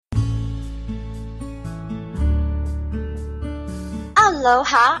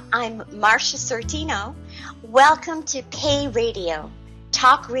Aloha, I'm Marcia Sortino. Welcome to Pay Radio,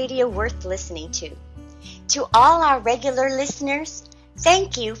 talk radio worth listening to. To all our regular listeners,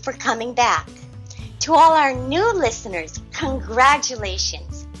 thank you for coming back. To all our new listeners,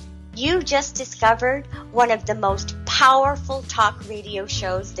 congratulations. You just discovered one of the most powerful talk radio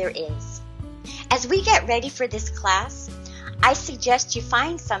shows there is. As we get ready for this class, I suggest you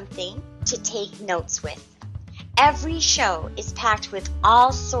find something to take notes with. Every show is packed with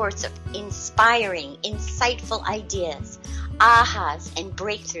all sorts of inspiring, insightful ideas, ahas, and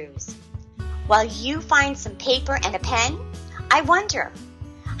breakthroughs. While you find some paper and a pen, I wonder,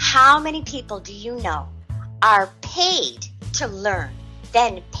 how many people do you know are paid to learn,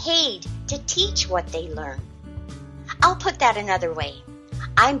 then paid to teach what they learn? I'll put that another way.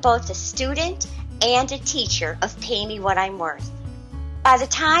 I'm both a student and a teacher of Pay Me What I'm Worth. By the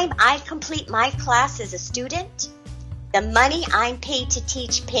time I complete my class as a student, the money I'm paid to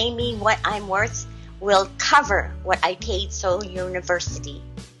teach Pay Me What I'm Worth will cover what I paid Seoul University,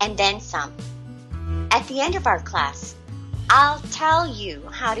 and then some. At the end of our class, I'll tell you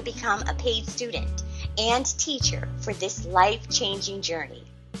how to become a paid student and teacher for this life-changing journey.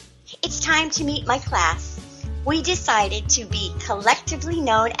 It's time to meet my class. We decided to be collectively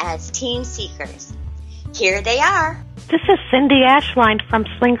known as Team Seekers. Here they are. This is Cindy Ashline from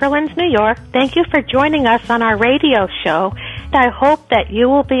Slingerlands, New York. Thank you for joining us on our radio show. I hope that you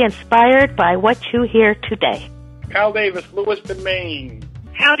will be inspired by what you hear today. Cal Davis, Lewiston, Maine.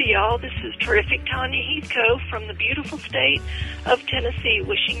 Howdy, y'all. This is terrific Tanya Heathcote from the beautiful state of Tennessee,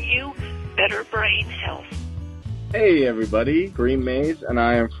 wishing you better brain health. Hey, everybody. Green Mays, and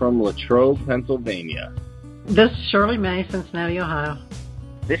I am from Latrobe, Pennsylvania. This is Shirley May, Cincinnati, Ohio.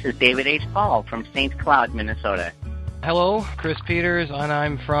 This is David H. Paul from St. Cloud, Minnesota. Hello, Chris Peters, and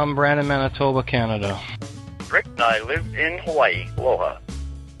I'm from Brandon, Manitoba, Canada. Rick, I live in Hawaii. Aloha.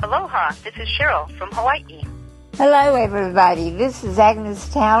 Aloha, this is Cheryl from Hawaii. Hello, everybody. This is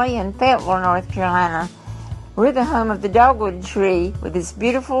Agnes Talley in Fayetteville, North Carolina. We're the home of the dogwood tree with its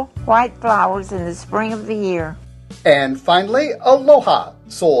beautiful white flowers in the spring of the year. And finally, Aloha,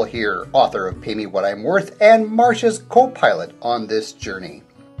 Soul here, author of Pay Me What I'm Worth and Marcia's co-pilot on this journey.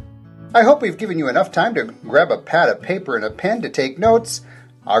 I hope we've given you enough time to grab a pad of paper and a pen to take notes.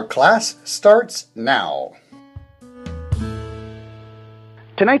 Our class starts now.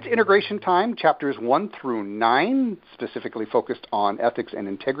 Tonight's integration time, chapters 1 through 9, specifically focused on ethics and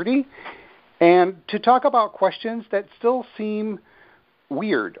integrity, and to talk about questions that still seem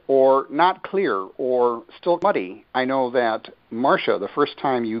weird or not clear or still muddy. I know that, Marcia, the first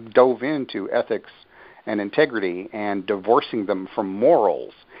time you dove into ethics and integrity and divorcing them from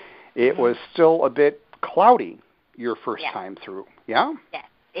morals, it was still a bit cloudy your first time through, yeah? Yes,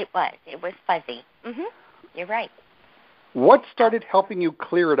 it was. It was fuzzy. You're right. What started helping you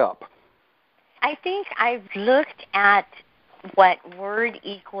clear it up? I think I've looked at what word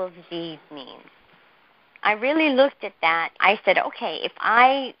equals deed means. I really looked at that. I said, okay, if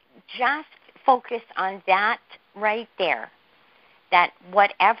I just focus on that right there, that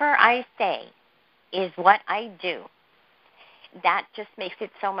whatever I say is what I do, that just makes it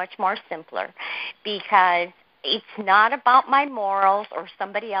so much more simpler, because it's not about my morals or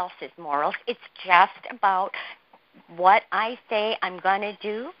somebody else's morals. It's just about what I say I'm going to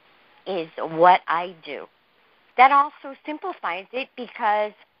do is what I do. That also simplifies it,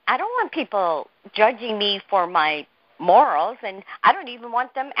 because I don't want people judging me for my morals, and I don't even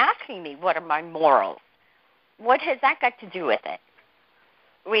want them asking me what are my morals. What has that got to do with it?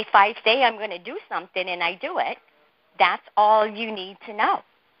 If I say I'm going to do something and I do it, that's all you need to know.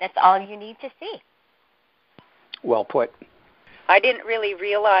 That's all you need to see. Well put. I didn't really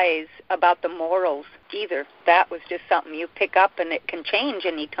realize about the morals either. That was just something you pick up and it can change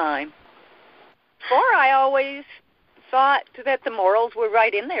any time. Before, I always thought that the morals were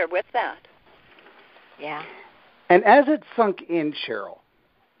right in there with that. Yeah. And as it sunk in, Cheryl,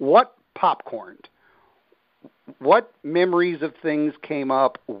 what popcorned? What memories of things came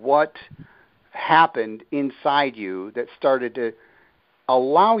up? What happened inside you that started to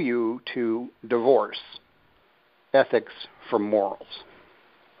allow you to divorce ethics from morals?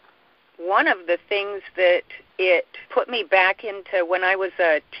 One of the things that it put me back into when I was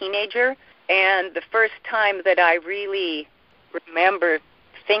a teenager, and the first time that I really remember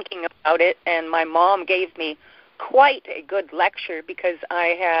thinking about it, and my mom gave me quite a good lecture because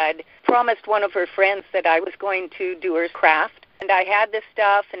I had promised one of her friends that I was going to do her craft, and I had this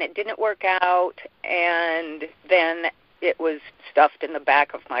stuff, and it didn't work out, and then it was stuffed in the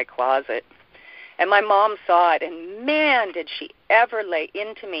back of my closet. And my mom saw it, and man, did she ever lay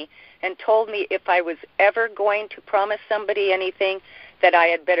into me and told me if I was ever going to promise somebody anything, that I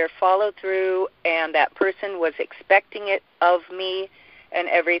had better follow through, and that person was expecting it of me and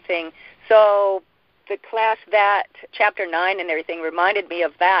everything. So the class, that chapter 9 and everything, reminded me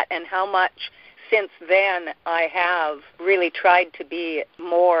of that, and how much since then I have really tried to be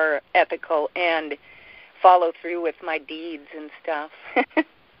more ethical and follow through with my deeds and stuff.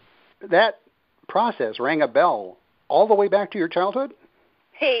 That process rang a bell all the way back to your childhood?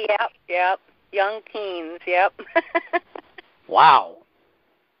 Hey, yep. Young teens, yep. Wow.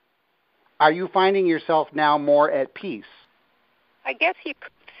 Are you finding yourself now more at peace? I guess you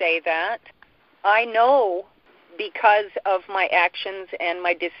could say that. I know because of my actions and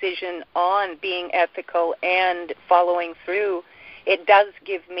my decision on being ethical and following through, it does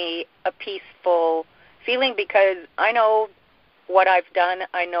give me a peaceful feeling because I know what I've done.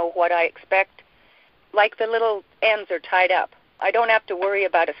 I know what I expect. Like the little ends are tied up. I don't have to worry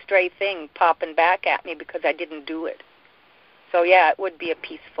about a stray thing popping back at me because I didn't do it. So, yeah, it would be a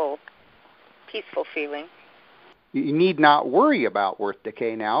peaceful feeling. You need not worry about worth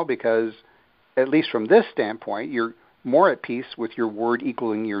decay now because, at least from this standpoint, you're more at peace with your word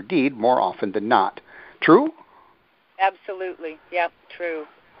equaling your deed more often than not. True? Absolutely. Yep, true.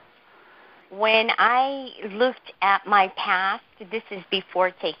 When I looked at my past, this is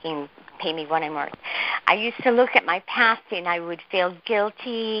before taking Pay Me What I'm Worth, I used to look at my past and I would feel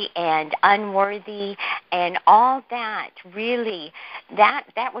guilty and unworthy, and all that really, that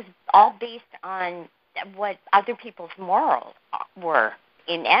was all based on what other people's morals were,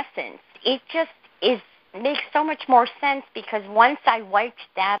 in essence. It just makes so much more sense because once I wiped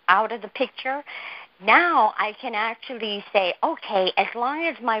that out of the picture, now I can actually say, okay, as long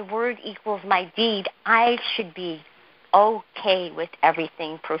as my word equals my deed, I should be okay with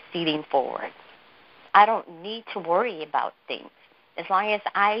everything proceeding forward. I don't need to worry about things as long as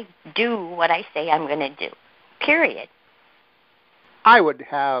I do what I say I'm going to do, period. I would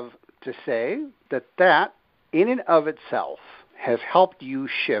have to say that in and of itself has helped you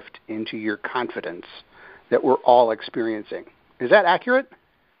shift into your confidence that we're all experiencing. Is that accurate?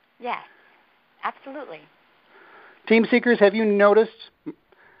 Yes, absolutely. Team Seekers, have you noticed,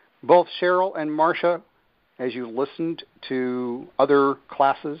 both Cheryl and Marcia, as you listened to other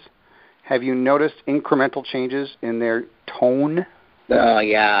classes, have you noticed incremental changes in their tone? Oh,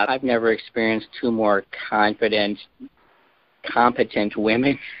 yeah. I've never experienced two more confident, competent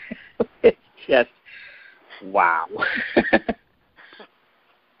women. It's just, wow.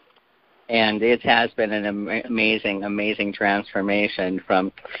 And it has been an amazing, amazing transformation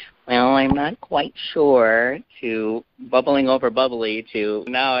from, well, I'm not quite sure, to bubbling over bubbly, to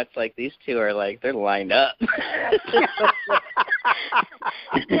now it's like these two are like, they're lined up.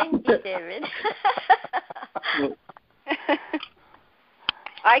 Thank you, David.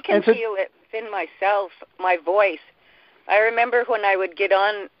 I can feel it within myself, my voice. I remember when I would get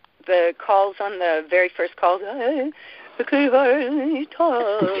on the calls, on the very first calls, yeah.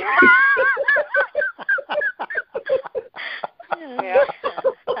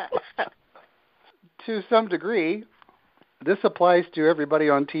 To some degree, this applies to everybody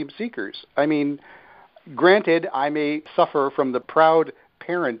on Team Seekers. I mean, granted, I may suffer from the proud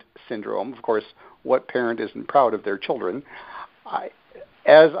parent syndrome. Of course, what parent isn't proud of their children?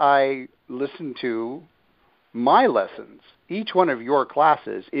 As I listen to my lessons, each one of your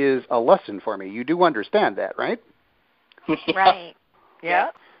classes is a lesson for me. You do understand that, right? Right.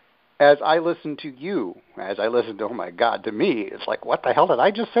 Yeah. As I listen to you, as I listen to, oh my God, to me, it's like, what the hell did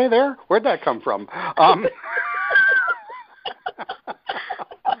I just say there? Where'd that come from?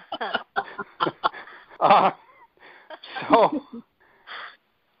 So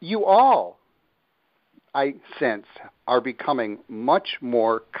you all, I sense, are becoming much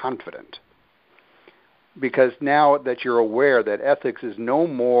more confident because now that you're aware that ethics is no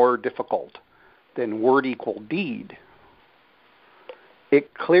more difficult than word equal deed,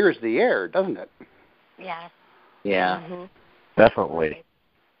 it clears the air, doesn't it? Yeah. Yeah. Mm-hmm. Definitely.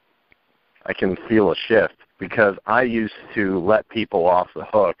 I can feel a shift because I used to let people off the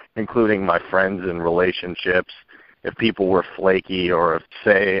hook, including my friends and relationships, if people were flaky or if,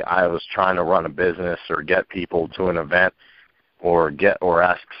 say, I was trying to run a business or get people to an event or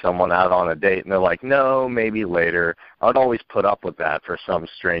ask someone out on a date and they're like, no, maybe later. I would always put up with that for some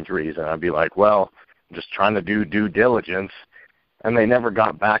strange reason. I'd be like, well, I'm just trying to do due diligence. And they never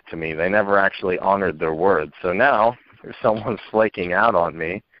got back to me. They never actually honored their word. So now, if someone's flaking out on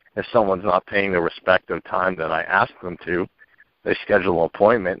me, if someone's not paying the respective time that I asked them to, they schedule an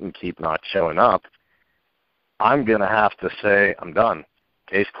appointment and keep not showing up, I'm going to have to say, I'm done.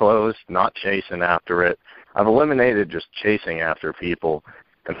 Case closed, not chasing after it. I've eliminated just chasing after people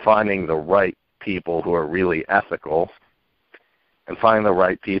and finding the right people who are really ethical and find the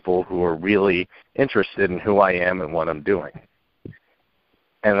right people who are really interested in who I am and what I'm doing.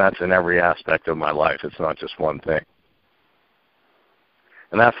 And that's in every aspect of my life. It's not just one thing.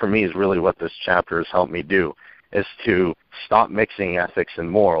 And that, for me, is really what this chapter has helped me do, is to stop mixing ethics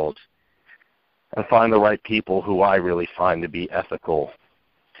and morals and find the right people who I really find to be ethical,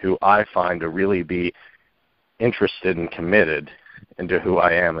 who I find to really be interested and committed into who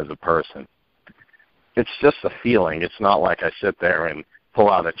I am as a person. It's just a feeling. It's not like I sit there and pull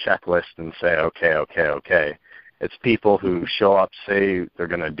out a checklist and say, okay. It's people who show up, say they're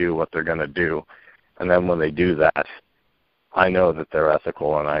going to do what they're going to do, and then when they do that, I know that they're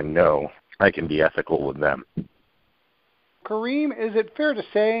ethical, and I know I can be ethical with them. Kareem, is it fair to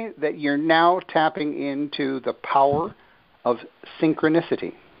say that you're now tapping into the power of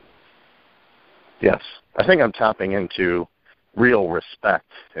synchronicity? Yes. I think I'm tapping into real respect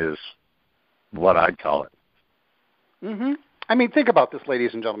is what I'd call it. Mm-hmm. I mean, think about this,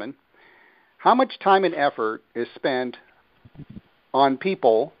 ladies and gentlemen. How much time and effort is spent on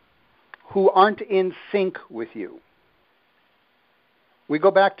people who aren't in sync with you? We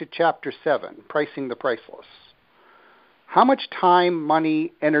go back to Chapter 7, Pricing the Priceless. How much time,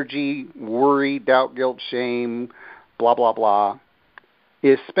 money, energy, worry, doubt, guilt, shame, blah, blah, blah,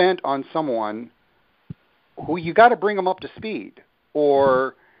 is spent on someone who you got to bring them up to speed,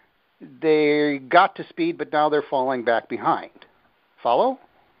 or they got to speed but now they're falling back behind? Follow?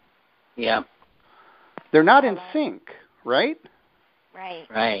 Yeah. They're not in sync, right?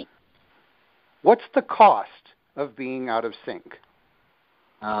 Right. What's the cost of being out of sync?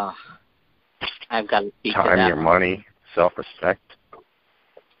 Oh, I've got to speak to that. Time, your money, self-respect.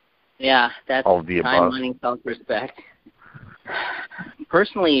 Yeah, that's all of the time, above. money, self-respect.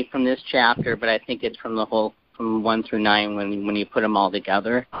 Personally, from this chapter, but I think it's from the whole, from 1 through 9, when you put them all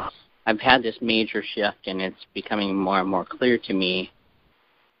together, I've had this major shift, and it's becoming more and more clear to me.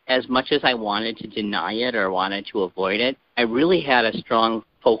 As much as I wanted to deny it or wanted to avoid it, I really had a strong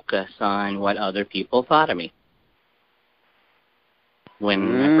focus on what other people thought of me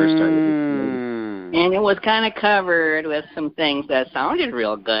when I first started. And it was kind of covered with some things that sounded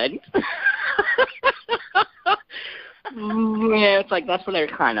real good. Yeah, it's like that's what I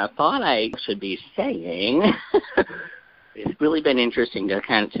kind of thought I should be saying. It's really been interesting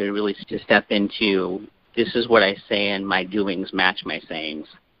to really step into, this is what I say and my doings match my sayings.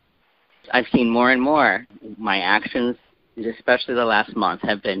 I've seen more and more my actions, especially the last month,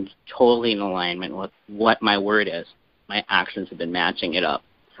 have been totally in alignment with what my word is. My actions have been matching it up.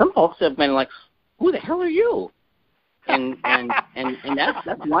 Some folks have been like, who the hell are you? And that's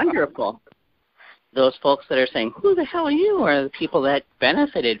wonderful. Those folks that are saying, who the hell are you, are the people that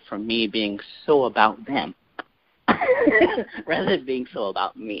benefited from me being so about them rather than being so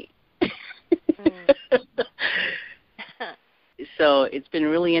about me. So it's been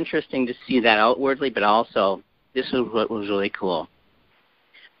really interesting to see that outwardly, but also this is what was really cool.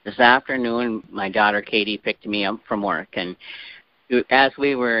 This afternoon, my daughter Katie picked me up from work, and as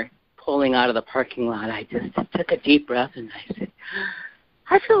we were pulling out of the parking lot, I just took a deep breath and I said,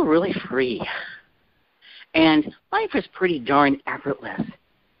 I feel really free. And life is pretty darn effortless.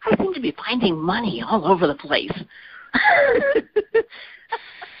 I seem to be finding money all over the place.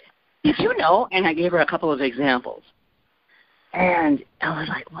 Did you know? And I gave her a couple of examples. And I was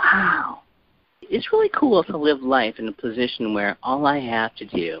like, wow. It's really cool to live life in a position where all I have to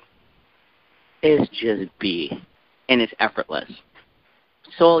do is just be. And it's effortless.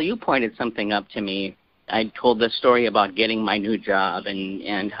 Sol, you pointed something up to me. I told the story about getting my new job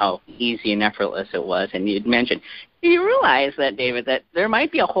and how easy and effortless it was. And you'd mentioned, you realize that, David, that there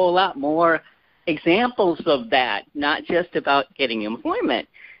might be a whole lot more examples of that, not just about getting employment.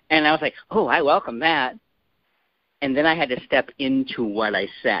 And I was like, oh, I welcome that. And then I had to step into what I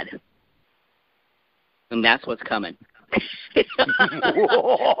said. And that's what's coming.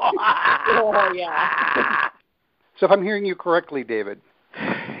 Oh, yeah. So if I'm hearing you correctly, David,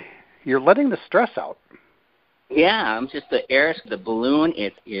 you're letting the stress out. Yeah, I'm just the balloon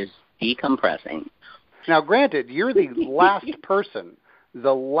is decompressing. Now, granted, you're the last person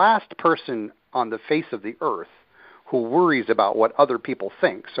on the face of the earth who worries about what other people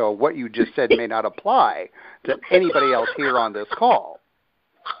think. So what you just said may not apply to anybody else here on this call.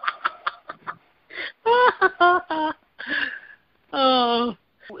 Oh,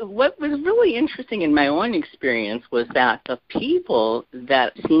 what was really interesting in my own experience was that the people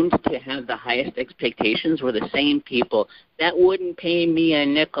that seemed to have the highest expectations were the same people that wouldn't pay me a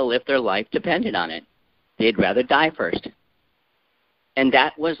nickel if their life depended on it. They'd rather die first. And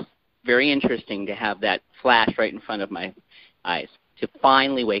that was very interesting to have that flash right in front of my eyes, to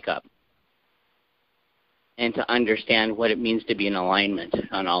finally wake up. and to understand what it means to be in alignment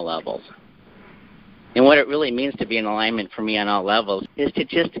on all levels. And what it really means to be in alignment for me on all levels is to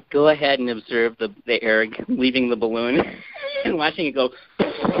just go ahead and observe the air leaving the balloon and watching it go.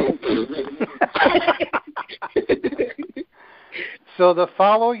 So the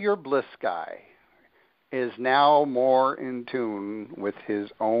follow your bliss guy is now more in tune with his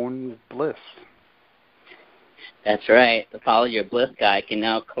own bliss. That's right. The follow your bliss guy can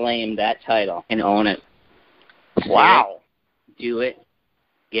now claim that title and own it. Wow. Do it.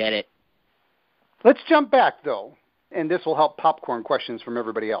 Get it. Let's jump back, though, and this will help popcorn questions from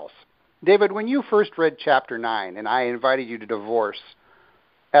everybody else. David, when you first read Chapter 9, and I invited you to divorce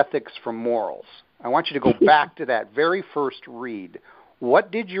ethics from morals, I want you to go back to that very first read.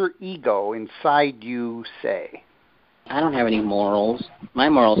 What did your ego inside you say? I don't have any morals. My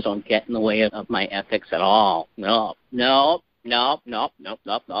morals don't get in the way of my ethics at all. No. That's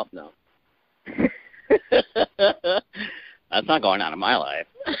not going on in my life.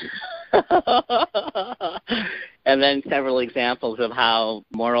 And then several examples of how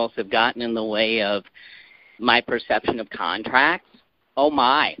morals have gotten in the way of my perception of contracts. Oh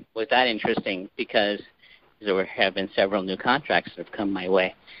my, was that interesting, because there have been several new contracts that have come my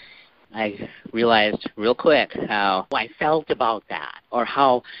way. I realized real quick how I felt about that, or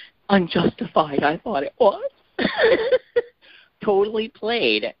how unjustified I thought it was. Totally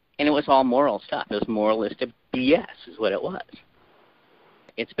played, and it was all moral stuff. It was moralistic BS is what it was.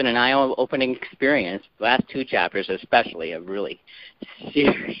 It's been an eye-opening experience. The last 2 chapters especially have really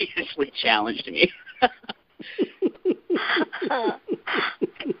seriously challenged me.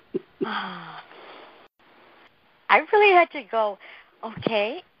 I really had to go,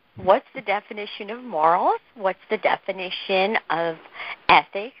 okay, what's the definition of morals? What's the definition of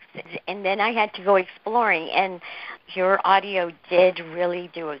ethics? And then I had to go exploring. And your audio did really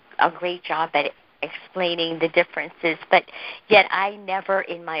do a great job at explaining the differences. But yet I never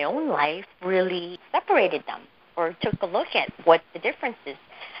in my own life really separated them or took a look at what the differences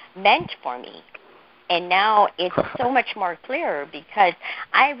meant for me. And now it's so much more clearer, because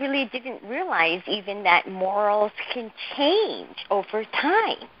I really didn't realize even that morals can change over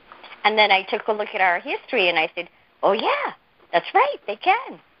time. And then I took a look at our history and I said, oh, yeah, that's right, they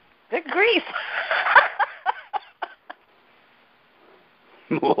can. Good grief.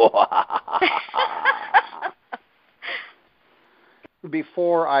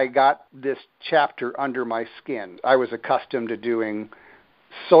 Before I got this chapter under my skin, I was accustomed to doing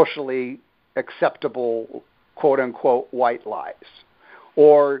socially acceptable, quote-unquote, white lies.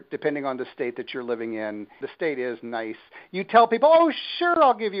 Or, depending on the state that you're living in, the state is nice. You tell people, oh, sure,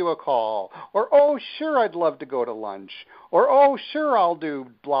 I'll give you a call. Or, oh, sure, I'd love to go to lunch. Or, oh, sure, I'll do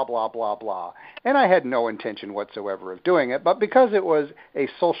blah, blah, blah, blah. And I had no intention whatsoever of doing it. But because it was a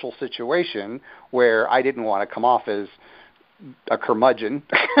social situation where I didn't want to come off as a curmudgeon.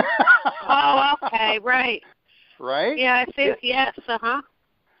 Oh, okay, right. Right? Yeah, I think, yes, uh-huh.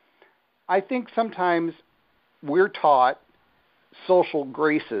 I think sometimes we're taught social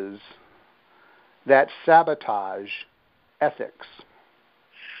graces that sabotage ethics.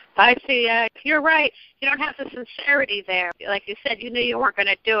 I see. You're right. You don't have the sincerity there. Like you said, you knew you weren't going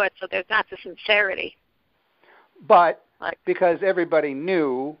to do it, so there's not the sincerity. But because everybody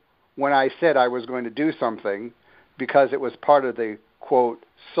knew when I said I was going to do something, because it was part of the, quote,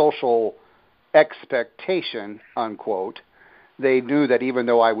 social expectation, unquote, they knew that even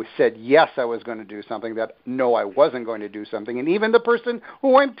though I said yes, I was going to do something, that no, I wasn't going to do something. And even the person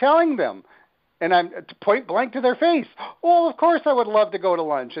who I'm telling them, and I'm point blank to their face, well, of course I would love to go to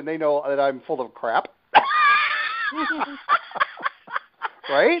lunch, and they know that I'm full of crap.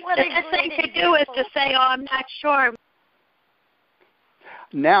 Right? The best thing to do is to say, oh, I'm not sure.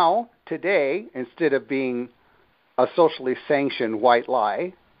 Now, today, instead of being a socially sanctioned white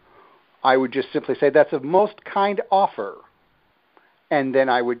lie, I would just simply say that's a most kind offer. And then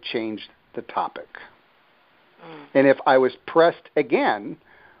I would change the topic. And if I was pressed again,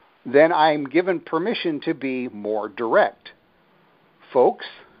 then I'm given permission to be more direct. Folks,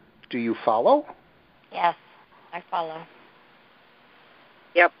 do you follow? Yes, I follow.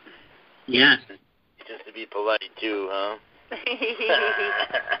 Yep. Yes. Just to be polite, too, huh?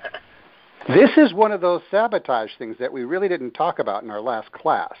 This is one of those sabotage things that we really didn't talk about in our last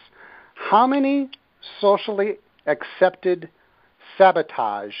class. How many socially accepted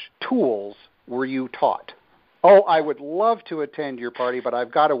sabotage tools were you taught? Oh, I would love to attend your party, but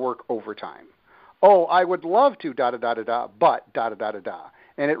I've got to work overtime. Oh, I would love to, da-da-da-da-da, but da-da-da-da-da.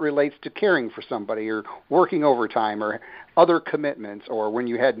 And it relates to caring for somebody or working overtime or other commitments, or when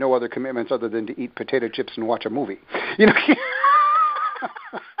you had no other commitments other than to eat potato chips and watch a movie. You know,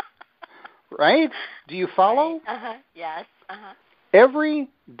 right? Do you follow? Right. Yes. Every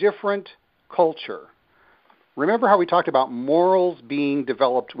different culture. Remember how we talked about morals being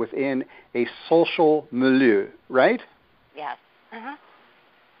developed within a social milieu, right? Yes.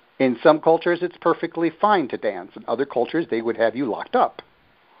 In some cultures, it's perfectly fine to dance. In other cultures, they would have you locked up.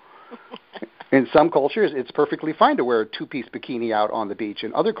 In some cultures, it's perfectly fine to wear a two-piece bikini out on the beach.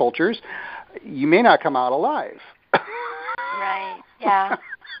 In other cultures, you may not come out alive. Right, yeah.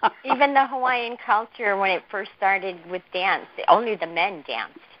 Even the Hawaiian culture, when it first started with dance, only the men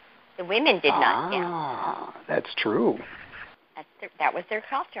danced. The women did not dance. That's true. That was their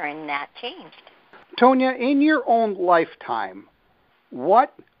culture, and that changed. Tonya, in your own lifetime,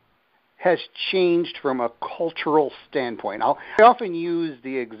 what has changed from a cultural standpoint? I often use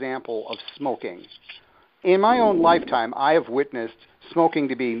the example of smoking. In my own lifetime, I have witnessed smoking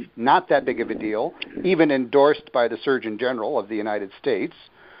to be not that big of a deal, even endorsed by the Surgeon General of the United States,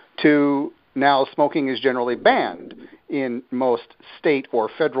 to now smoking is generally banned in most state or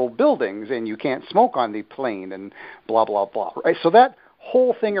federal buildings, and you can't smoke on the plane and blah, blah, blah. Right? So that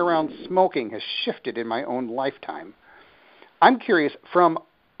whole thing around smoking has shifted in my own lifetime. I'm curious, from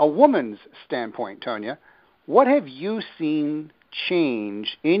a woman's standpoint, Tonya, what have you seen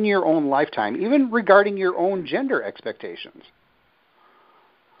change in your own lifetime, even regarding your own gender expectations?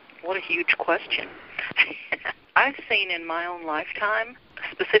 What a huge question. I've seen in my own lifetime,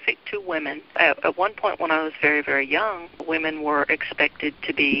 specific to women, at one point when I was very, very young, women were expected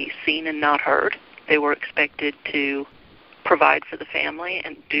to be seen and not heard. They were expected to provide for the family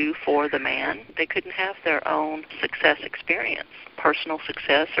and do for the man. They couldn't have their own success experience, personal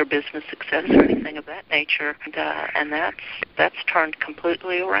success or business success or anything of that nature, and that's turned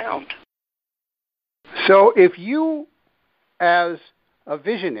completely around. So if you, as a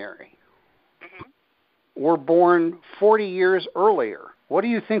visionary, were born 40 years earlier, what do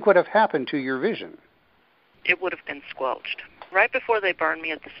you think would have happened to your vision? It would have been squelched right before they burned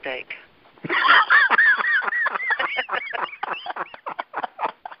me at the stake.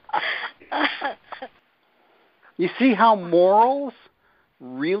 You see how morals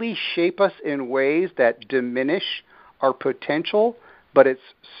really shape us in ways that diminish our potential, but it's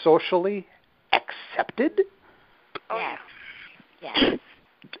socially accepted? Oh, yeah. Yes.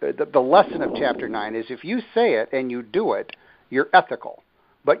 The lesson of Chapter 9 is if you say it and you do it, you're ethical,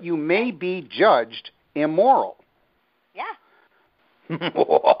 but you may be judged immoral. Yeah.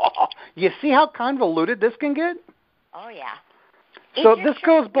 You see how convoluted this can get? Oh, yeah. So this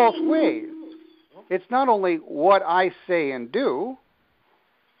goes both ways. It's not only what I say and do,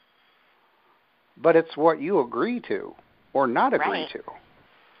 but it's what you agree to or not agree to.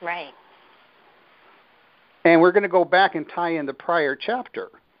 Right. And we're going to go back and tie in the prior chapter,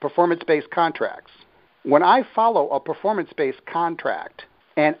 performance-based contracts. When I follow a performance-based contract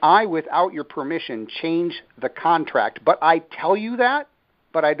and I, without your permission, change the contract, but I tell you that,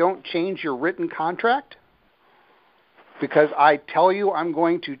 but I don't change your written contract, because I tell you I'm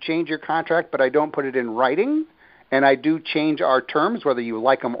going to change your contract, but I don't put it in writing, and I do change our terms, whether you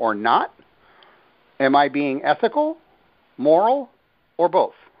like them or not, am I being ethical, moral, or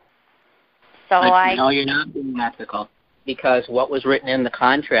both? No, you're not being ethical, because what was written in the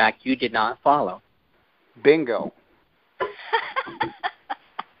contract you did not follow. Bingo.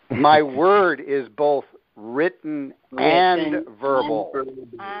 My word is both written and verbal.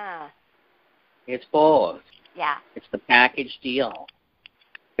 It's both. Yeah. It's the package deal.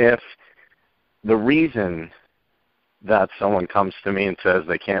 If the reason that someone comes to me and says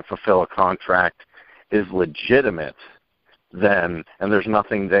they can't fulfill a contract is legitimate, then, and there's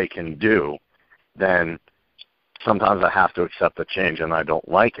nothing they can do, then sometimes I have to accept the change and I don't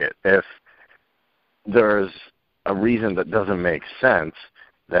like it. If there's a reason that doesn't make sense,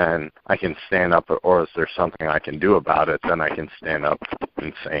 then I can stand up, or if there's something I can do about it, then I can stand up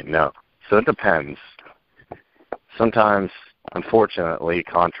and say no. So it depends. Sometimes, unfortunately,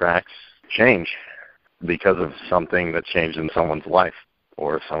 contracts change because of something that changed in someone's life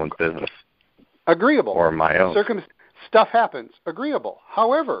or someone's business. Agreeable. Or my own. Stuff happens. Agreeable.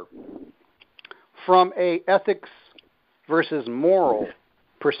 However, from a ethics versus moral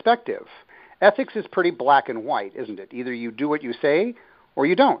perspective, ethics is pretty black and white, isn't it? Either you do what you say or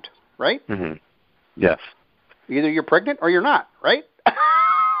you don't, right? Mm-hmm. Yes. Either you're pregnant or you're not, right?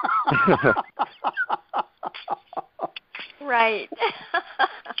 Right.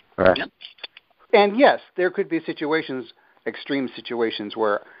 Right. And yes, there could be situations, extreme situations,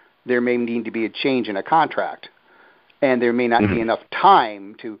 where there may need to be a change in a contract, and there may not be enough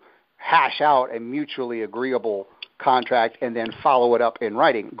time to hash out a mutually agreeable contract and then follow it up in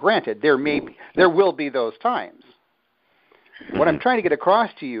writing. Granted, there will be those times. What I'm trying to get across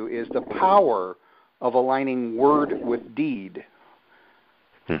to you is the power of aligning word with deed.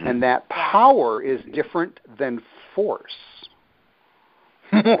 Mm-hmm. And that power is different than force.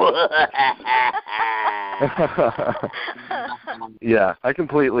 Yeah, I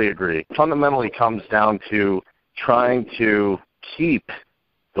completely agree. Fundamentally comes down to trying to keep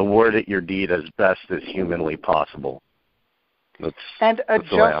the word at your deed as best as humanly possible. And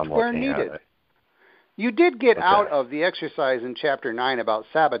adjust where needed. You did get out of the exercise in Chapter 9 about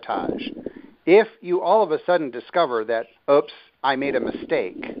sabotage. If you all of a sudden discover that, oops, I made a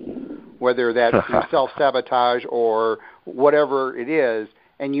mistake, whether that's self-sabotage or whatever it is,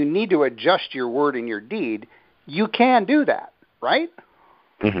 and you need to adjust your word and your deed, you can do that, right?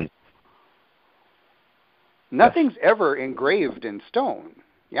 Mm-hmm. Nothing's ever engraved in stone,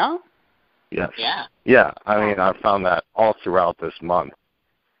 yeah? Yes. Yeah. Yeah, I mean, I've found that all throughout this month.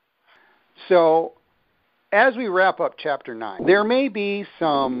 So, as we wrap up Chapter 9, there may be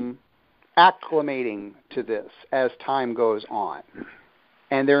some acclimating to this as time goes on.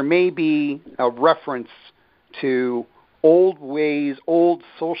 And there may be a reference to old ways, old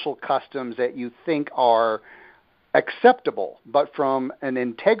social customs that you think are acceptable, but from an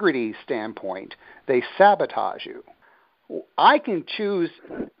integrity standpoint, they sabotage you. I can choose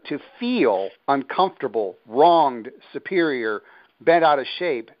to feel uncomfortable, wronged, superior, bent out of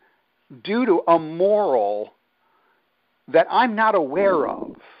shape due to a moral that I'm not aware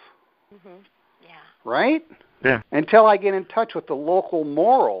of. Mm-hmm. Yeah. Right? Yeah. Until I get in touch with the local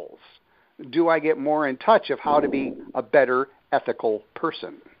morals, do I get more in touch of how to be a better ethical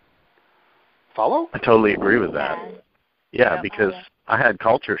person. Follow? I totally agree with that. Yeah, because I had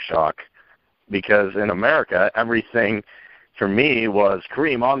culture shock. Because in America, everything for me was,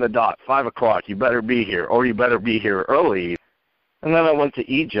 Kareem, on the dot, 5 o'clock, you better be here, or you better be here early. And then I went to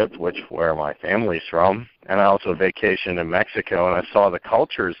Egypt, where my family's from, and I also vacationed in Mexico, and I saw the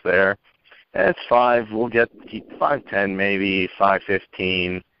cultures there. And it's 5, we'll get 5:10 maybe,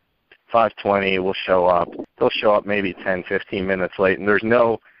 5:15, 5:20, we'll show up. They'll show up maybe 10, 15 minutes late, and there's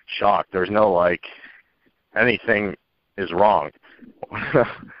no shock. There's no, like, anything is wrong.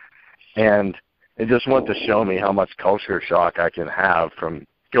 And it just went to show me how much culture shock I can have from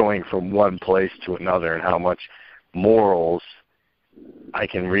going from one place to another, and how much morals I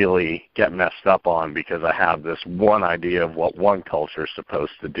can really get messed up on because I have this one idea of what one culture is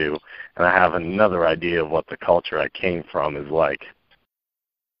supposed to do, and I have another idea of what the culture I came from is like.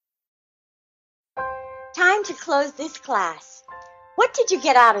 Time to close this class. What did you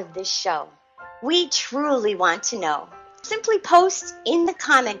get out of this show? We truly want to know. Simply post in the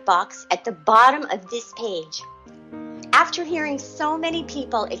comment box at the bottom of this page. After hearing so many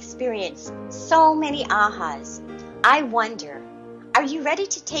people experience so many ahas, I wonder, are you ready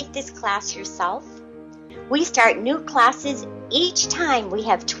to take this class yourself? We start new classes each time we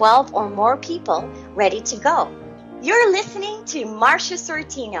have 12 or more people ready to go. You're listening to Marcia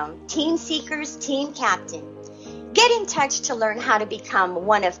Sortino, Team Seekers Team Captain. Get in touch to learn how to become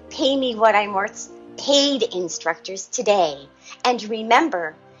one of Pay Me What I'm Worth's paid instructors today. And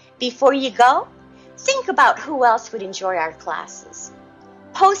remember, before you go, think about who else would enjoy our classes.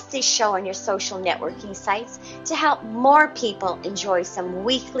 Post this show on your social networking sites to help more people enjoy some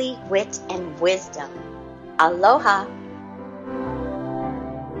weekly wit and wisdom. Aloha.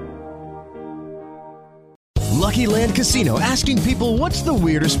 Lucky Land Casino, asking people, what's the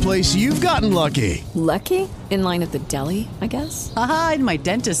weirdest place you've gotten lucky? Lucky? In line at the deli, I guess? Aha, in my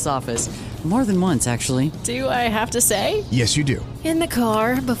dentist's office. More than once, actually. Do I have to say? Yes, you do. In the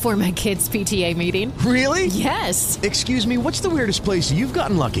car before my kids' PTA meeting. Really? Yes. Excuse me, what's the weirdest place you've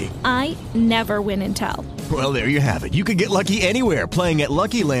gotten lucky? I never win and tell. Well, there you have it. You can get lucky anywhere, playing at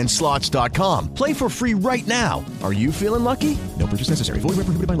LuckyLandSlots.com. Play for free right now. Are you feeling lucky? No purchase necessary. Void where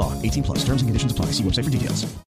prohibited by law. 18+. Terms and conditions apply. See website for details.